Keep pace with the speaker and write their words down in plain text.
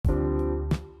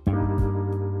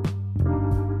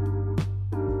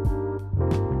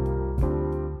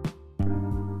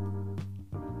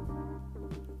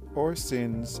our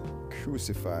sins,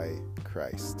 crucify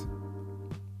Christ.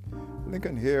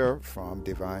 Lincoln here from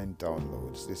Divine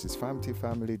Downloads. This is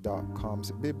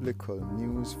FamilyFamily.com's biblical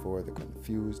news for the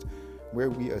confused, where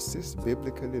we assist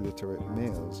biblically literate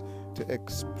males to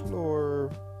explore,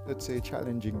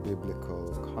 challenging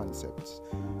biblical concepts.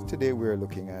 Today we're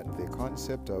looking at the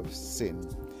concept of sin,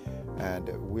 and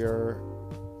we're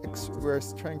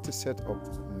trying to set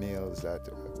up males that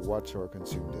watch or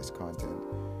consume this content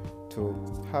to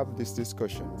have this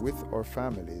discussion with our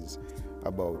families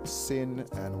about sin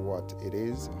and what it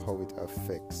is, how it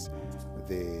affects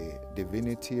the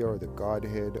divinity or the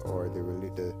Godhead or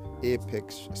the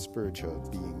apex spiritual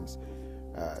beings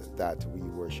that we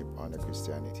worship under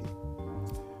Christianity.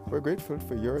 We're grateful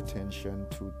for your attention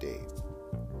today.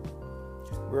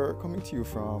 We're coming to you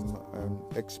from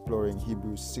exploring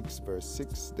Hebrews 6 verse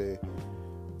 6.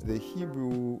 The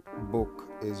Hebrew book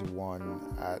is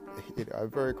a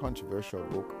very controversial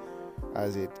book,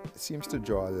 as it seems to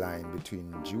draw a line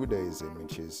between Judaism,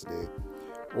 which is the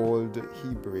old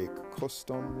Hebraic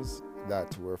customs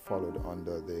that were followed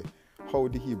under how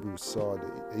the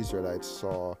Israelites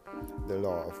saw the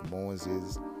law of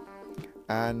Moses,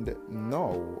 and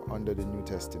now under the New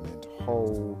Testament,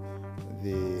 how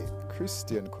the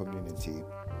Christian community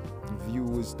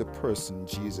views the person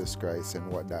Jesus Christ and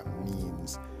what that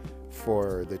means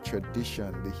for the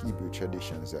Hebrew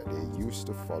traditions that they used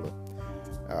to follow,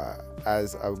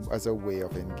 as a way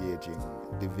of engaging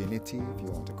divinity, if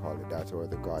you want to call it that, or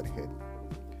the Godhead.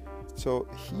 So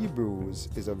Hebrews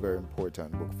is a very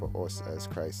important book for us as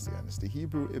Christians. The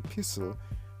Hebrew epistle,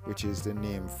 which is the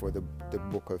name for the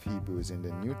book of Hebrews in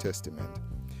the New Testament,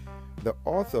 the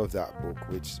author of that book,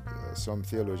 which some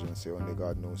theologians say only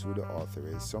God knows who the author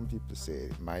is. Some people say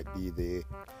it might be the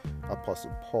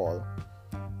Apostle Paul.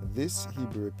 This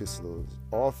Hebrew epistle's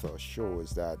author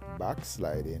shows that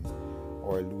backsliding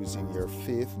or losing your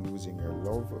faith, losing your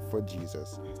love for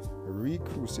Jesus,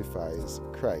 re-crucifies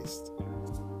Christ.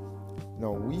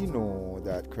 Now, we know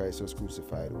that Christ was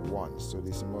crucified once, so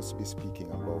this must be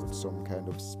speaking about some kind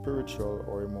of spiritual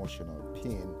or emotional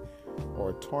pain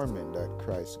or torment that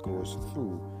Christ goes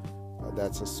through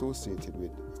that's associated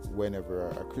with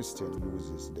whenever a Christian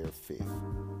loses their faith.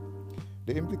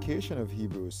 The implication of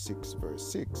Hebrews 6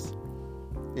 verse 6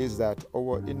 is that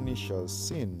our initial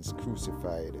sins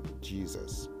crucified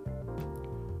Jesus.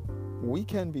 We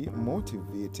can be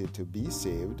motivated to be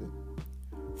saved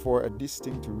for a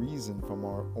distinct reason from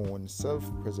our own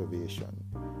self-preservation,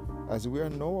 as we are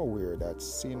now aware that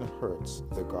sin hurts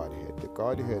the Godhead. The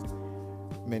Godhead,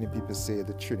 many people say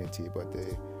the Trinity, but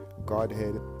the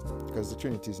Godhead, because the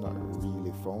Trinity is not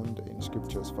really found in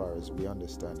Scripture as far as we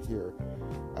understand here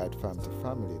at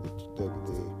Family. The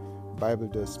Bible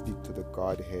does speak to the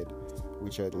Godhead,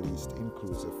 which at least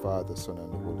includes the Father, Son,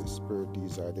 and the Holy Spirit.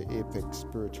 These are the apex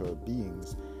spiritual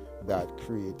beings that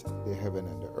create the heaven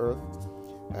and the earth,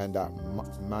 and that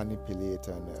manipulate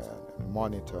and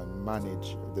monitor and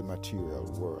manage the material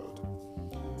world.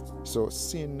 So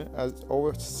sin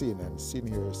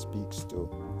here speaks to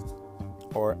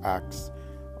our acts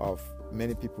of,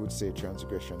 many people would say,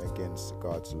 transgression against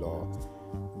God's law.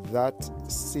 That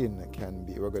sin can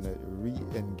be, we're going to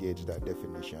re-engage that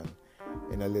definition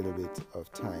in a little bit of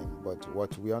time, but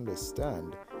what we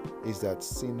understand is that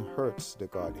sin hurts the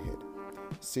Godhead.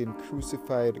 Sin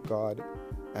crucified God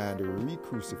and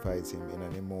re-crucifies him in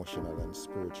an emotional and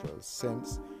spiritual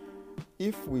sense.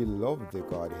 If we love the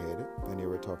Godhead, and here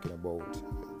we're talking about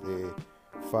the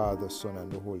Father, Son,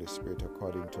 and the Holy Spirit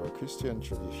according to our Christian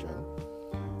tradition,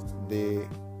 the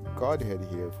Godhead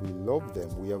here, if we love them,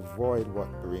 we avoid what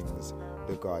brings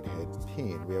the Godhead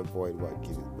pain. We avoid what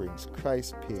brings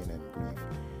Christ pain and grief.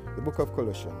 The book of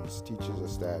Colossians teaches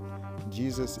us that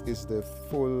Jesus is the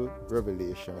full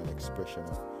revelation and expression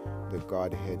of the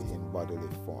Godhead in bodily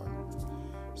form.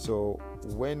 So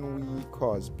when we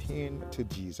cause pain to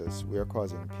Jesus, we are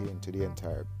causing pain to the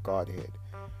entire Godhead,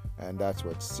 and that's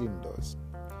what sin does.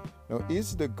 Now,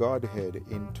 is the Godhead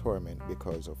in torment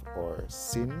because of our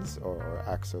sins or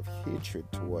our acts of hatred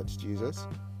towards Jesus?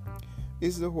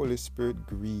 Is the Holy Spirit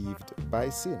grieved by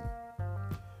sin?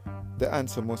 The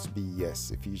answer must be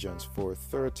yes. Ephesians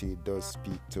 4:30 does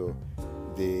speak to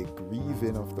the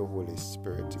grieving of the Holy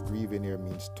Spirit. Grieving here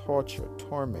means torture,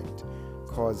 torment,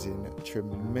 causing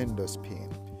tremendous pain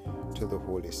to the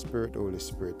Holy Spirit. The Holy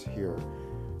Spirit here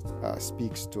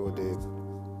speaks to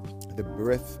the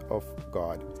breath of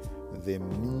God, the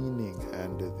meaning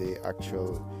and the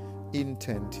actual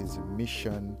intent, his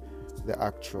mission, the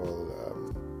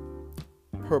actual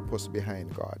purpose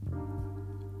behind God.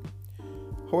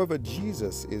 However,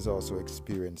 Jesus is also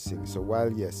experiencing, so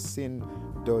while yes, sin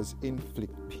does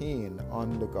inflict pain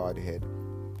on the Godhead,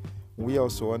 we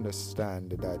also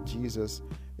understand that Jesus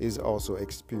is also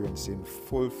experiencing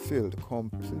fulfilled,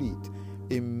 complete,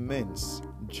 immense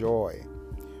joy,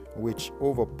 which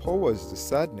overpowers the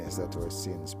sadness that our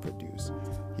sins produce.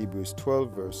 Hebrews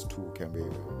 12 verse 2 can be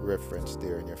referenced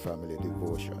there in your family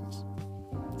devotions.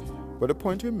 But the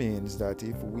point remains that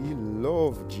if we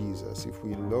love Jesus, if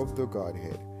we love the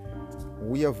Godhead,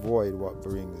 we avoid what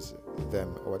brings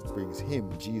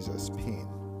him, Jesus, pain.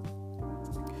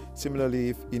 Similarly,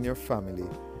 if in your family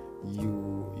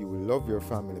you love your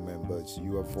family members,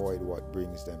 you avoid what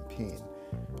brings them pain.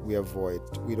 We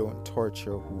don't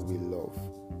torture who we love.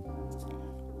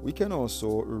 We can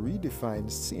also redefine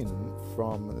sin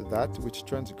from that which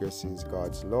transgresses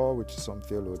God's law, which some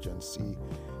theologians see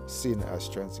sin as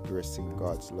transgressing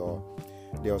God's law.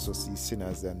 They also see sin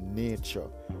as the nature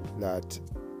that,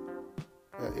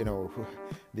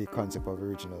 the concept of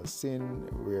original sin,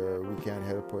 where we can't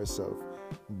help ourselves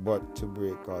but to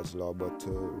break God's law, but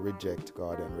to reject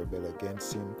God and rebel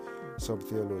against Him. Some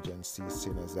theologians see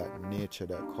sin as that nature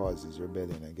that causes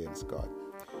rebellion against God.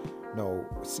 Now,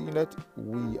 seeing that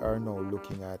we are now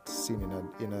looking at sin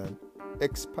in an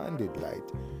expanded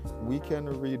light, we can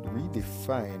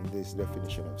redefine this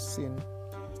definition of sin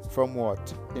from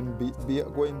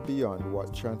going beyond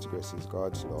what transgresses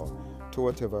God's law to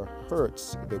whatever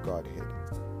hurts the Godhead.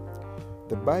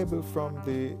 The Bible, from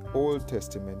the Old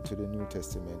Testament to the New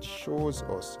Testament, shows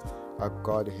us a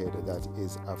Godhead that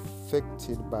is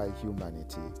affected by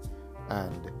humanity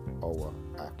and our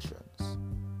actions.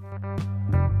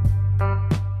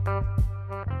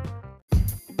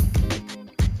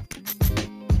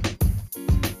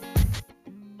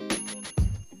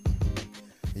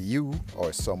 You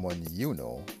or someone you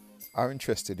know are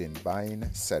interested in buying,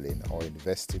 selling, or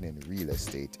investing in real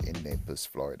estate in Naples,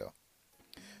 Florida.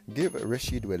 Give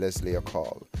Rashid Wellesley a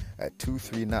call at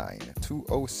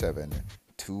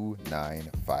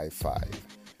 239-207-2955.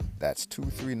 That's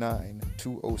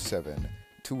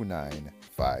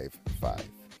 239-207-2955.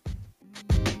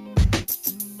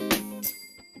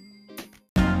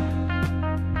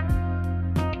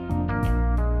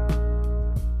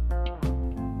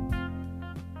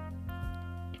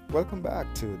 Welcome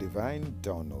back to Divine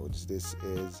Downloads. This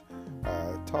is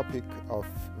a topic of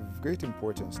great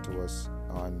importance to us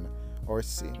on our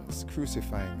sins,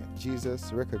 crucifying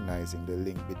Jesus, recognizing the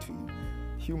link between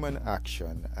human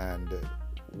action and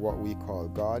what we call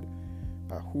God,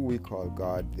 who we call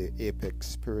God, the apex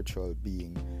spiritual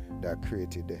being that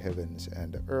created the heavens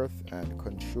and the earth and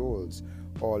controls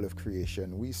all of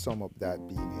creation. We sum up that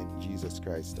being in Jesus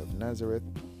Christ of Nazareth.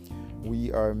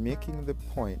 We are making the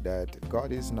point that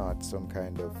God is not some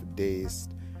kind of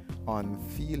dazed,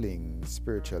 unfeeling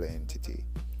spiritual entity.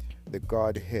 The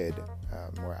Godhead,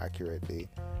 more accurately,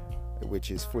 which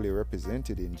is fully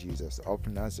represented in Jesus of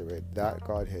Nazareth, that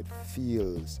Godhead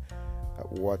feels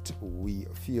what we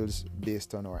feels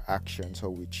based on our actions, how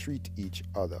we treat each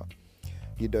other.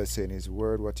 He does say in His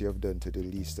word, "What you have done to the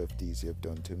least of these, you have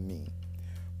done to me."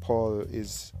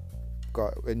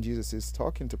 When Jesus is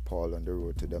talking to Paul on the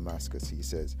road to Damascus, he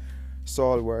says,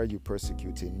 "Saul, why are you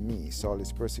persecuting me?" Saul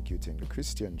is persecuting the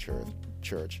Christian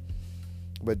church.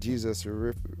 But Jesus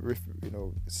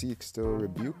seeks to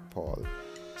rebuke Paul,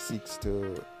 seeks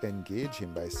to engage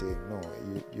him by saying, "No,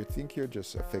 you think you're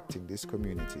just affecting this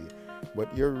community,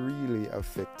 but you're really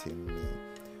affecting me."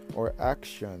 Our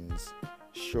actions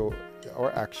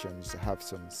have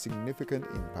some significant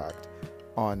impact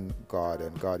on God,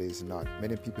 and God is not.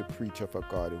 Many people preach of a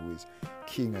God who is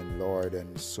King and Lord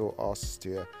and so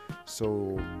austere,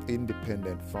 so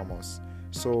independent from us,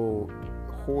 so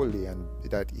holy, and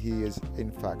that He is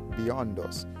in fact beyond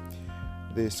us.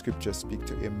 The scriptures speak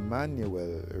to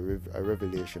Emmanuel, a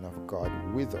revelation of God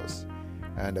with us,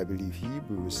 and I believe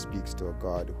Hebrews speaks to a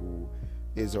God who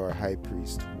is our high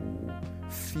priest, who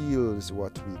feels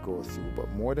what we go through,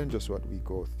 but more than just what we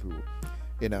go through.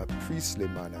 In a priestly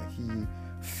manner, He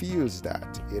feels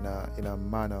that in a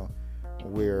manner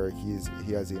where he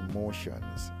has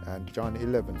emotions. And John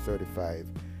 11:35,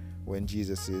 when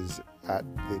Jesus is at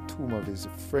the tomb of his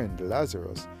friend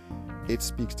Lazarus, it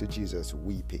speaks to Jesus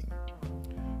weeping.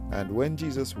 And when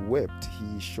Jesus wept,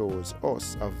 He shows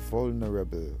us a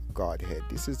vulnerable Godhead.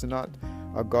 This is not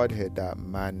a Godhead that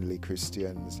manly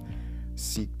Christians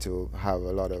seek to have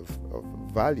a lot of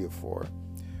value for.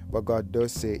 But God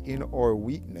does say, in our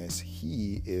weakness,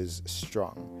 He is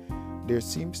strong. There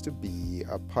seems to be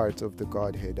a part of the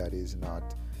Godhead that is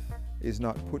not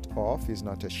put off, is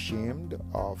not ashamed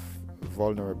of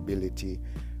vulnerability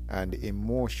and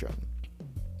emotion.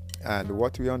 And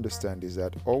what we understand is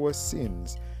that our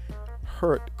sins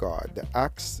hurt God. The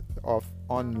acts of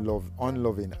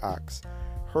unloving acts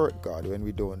hurt God. When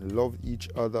we don't love each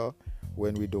other,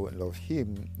 when we don't love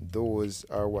Him, those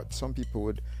are what some people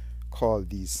would call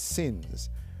these sins.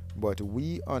 But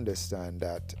we understand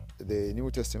that the New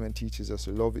Testament teaches us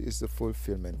love is the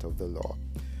fulfillment of the law.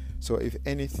 So if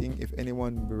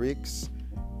anyone breaks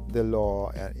the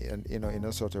law and in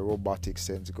a sort of robotic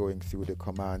sense, going through the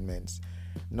commandments,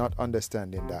 not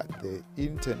understanding that the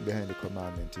intent behind the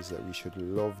commandment is that we should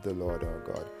love the Lord our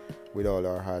God with all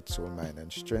our heart, soul, mind,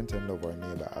 and strength, and love our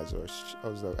neighbor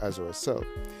as ourselves.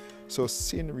 So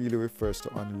sin really refers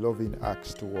to unloving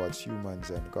acts towards humans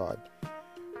and God.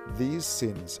 These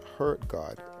sins hurt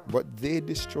God, but they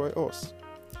destroy us.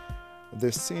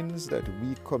 The sins that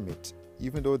we commit,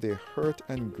 even though they hurt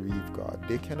and grieve God,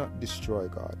 they cannot destroy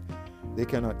God. They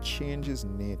cannot change His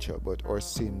nature, but our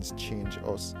sins change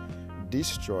us,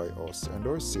 destroy us, and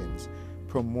our sins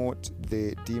promote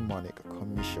the demonic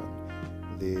commission.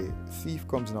 The thief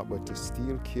comes not but to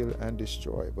steal, kill, and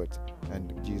destroy,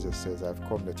 and Jesus says, I've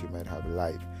come that you might have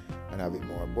life and have it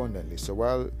more abundantly. So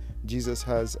while Jesus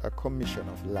has a commission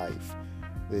of life,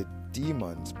 the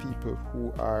demons, people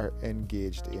who are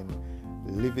engaged in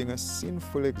living a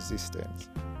sinful existence,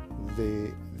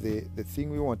 the thing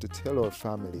we want to tell our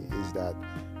family is that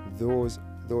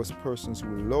those persons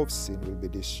who love sin will be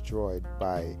destroyed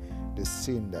by the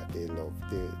sin that they love.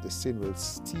 The sin will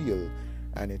steal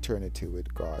an eternity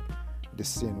with God. The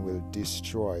sin will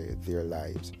destroy their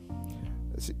lives.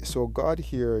 So God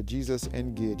here, Jesus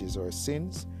engages our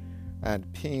sins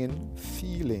and pain,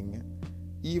 feeling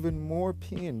even more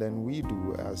pain than we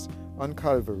do, as on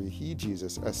Calvary, He,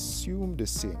 Jesus, assumed the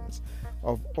sins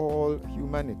of all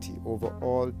humanity over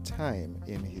all time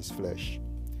in His flesh.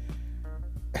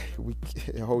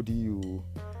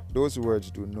 Those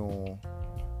words do no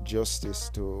justice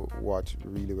to what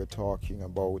really we're talking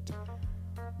about,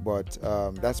 but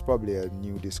that's probably a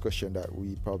new discussion that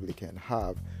we probably can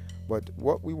have. But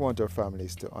what we want our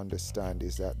families to understand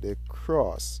is that the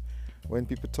cross, when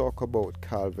people talk about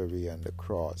Calvary and the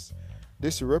cross,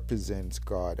 this represents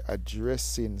God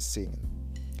addressing sin.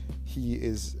 He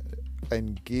is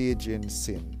engaging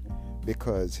sin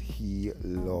because He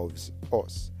loves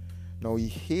us. Now He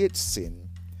hates sin,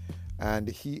 and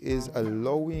He is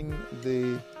allowing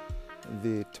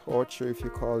the torture, if you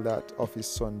call that, of His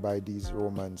Son by these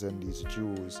Romans and these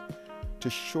Jews to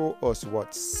show us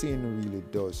what sin really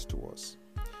does to us.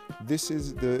 This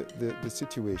is the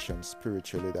situation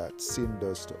spiritually that sin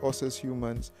does to us as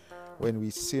humans. When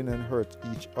we sin and hurt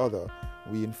each other,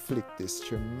 we inflict this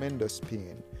tremendous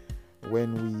pain.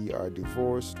 When we are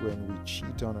divorced, when we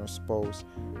cheat on our spouse,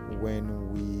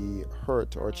 when we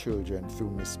hurt our children through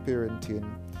misparenting,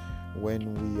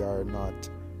 when we are not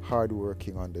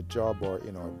hardworking on the job or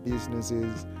in our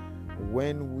businesses,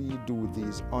 when we do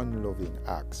these unloving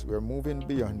acts, we're moving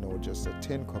beyond now just a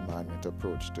 10 commandment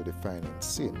approach to defining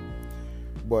sin.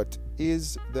 But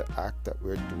is the act that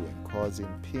we're doing causing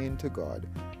pain to God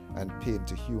and pain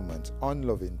to humans,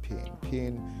 unloving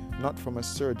pain not from a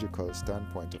surgical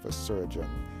standpoint of a surgeon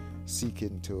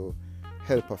seeking to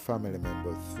help a family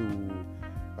member through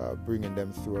bringing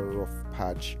them through a rough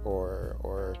patch,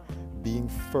 or being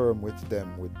firm with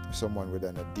them, with someone with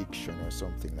an addiction or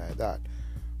something like that.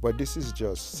 But this is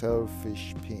just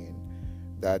selfish pain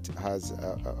that has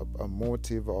a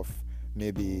motive of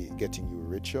maybe getting you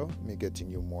richer, maybe getting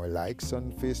you more likes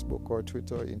on Facebook or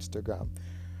Twitter or Instagram.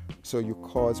 So you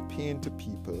cause pain to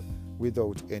people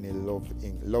without any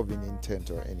loving intent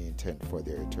or any intent for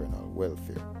their eternal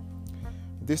welfare.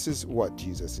 This is what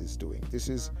Jesus is doing. This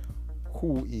is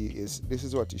who He is. This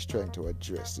is what He's trying to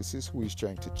address. This is who He's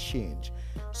trying to change.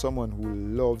 Someone who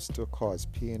loves to cause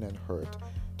pain and hurt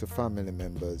to family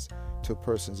members, to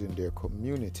persons in their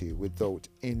community, without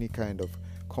any kind of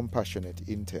compassionate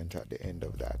intent at the end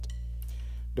of that.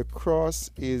 The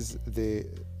cross is the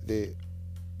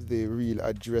real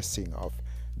addressing of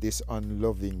this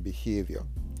unloving behavior.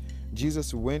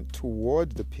 Jesus went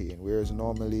toward the pain, whereas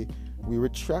normally we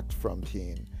retract from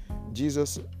pain.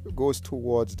 Jesus goes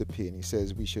towards the pain. He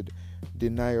says we should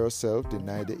deny ourselves,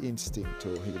 deny the instinct to,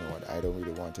 what, I don't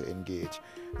really want to engage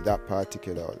that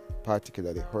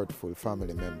particularly hurtful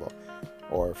family member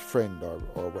or friend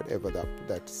or whatever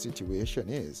that situation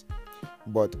is.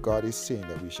 But God is saying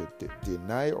that we should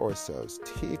deny ourselves,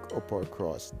 take up our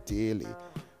cross daily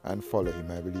and follow Him.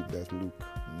 I believe that's Luke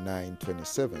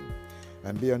 9:27.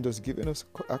 And beyond just giving us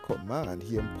a command,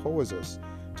 He empowers us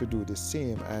to do the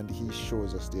same, and He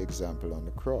shows us the example on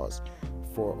the cross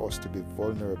for us to be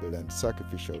vulnerable and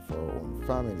sacrificial for our own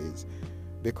families,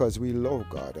 because we love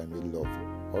God and we love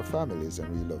our families and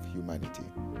we love humanity.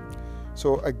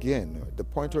 So again, the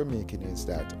point we're making is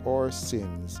that our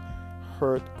sins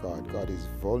hurt God. God is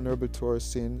vulnerable to our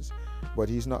sins, but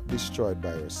he's not destroyed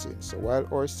by our sins. So while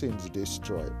our sins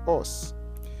destroy us,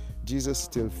 Jesus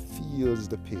still feels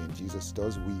the pain. Jesus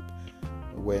does weep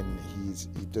when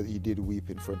he did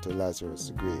weep in front of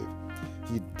Lazarus' grave.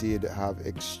 He did have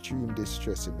extreme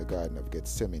distress in the Garden of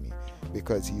Gethsemane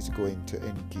because he's going to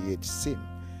engage sin.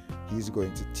 He's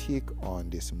going to take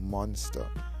on this monster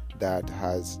that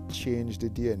has changed the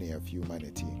DNA of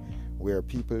humanity, where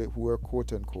people who are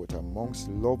quote unquote amongst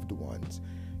loved ones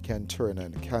can turn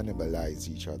and cannibalize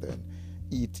each other and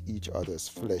eat each other's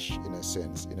flesh, in a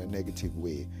sense, in a negative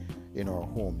way in our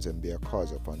homes and be a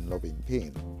cause of unloving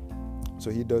pain. So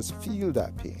he does feel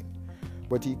that pain,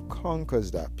 but he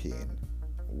conquers that pain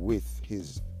with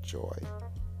his joy.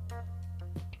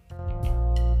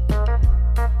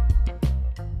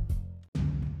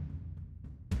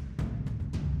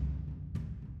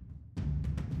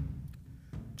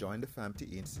 Join the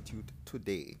FAMTI Institute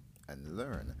today and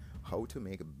learn how to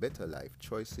make better life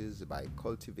choices by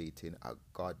cultivating a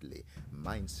godly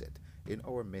mindset in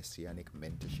our Messianic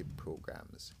mentorship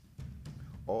programs.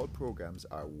 All programs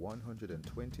are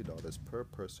 $120 per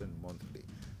person monthly,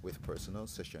 with personal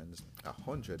sessions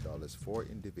 $100 for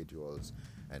individuals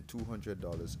and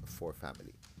 $200 for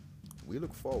family. We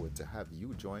look forward to have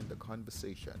you join the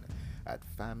conversation at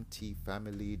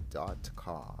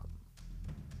famtifamily.com.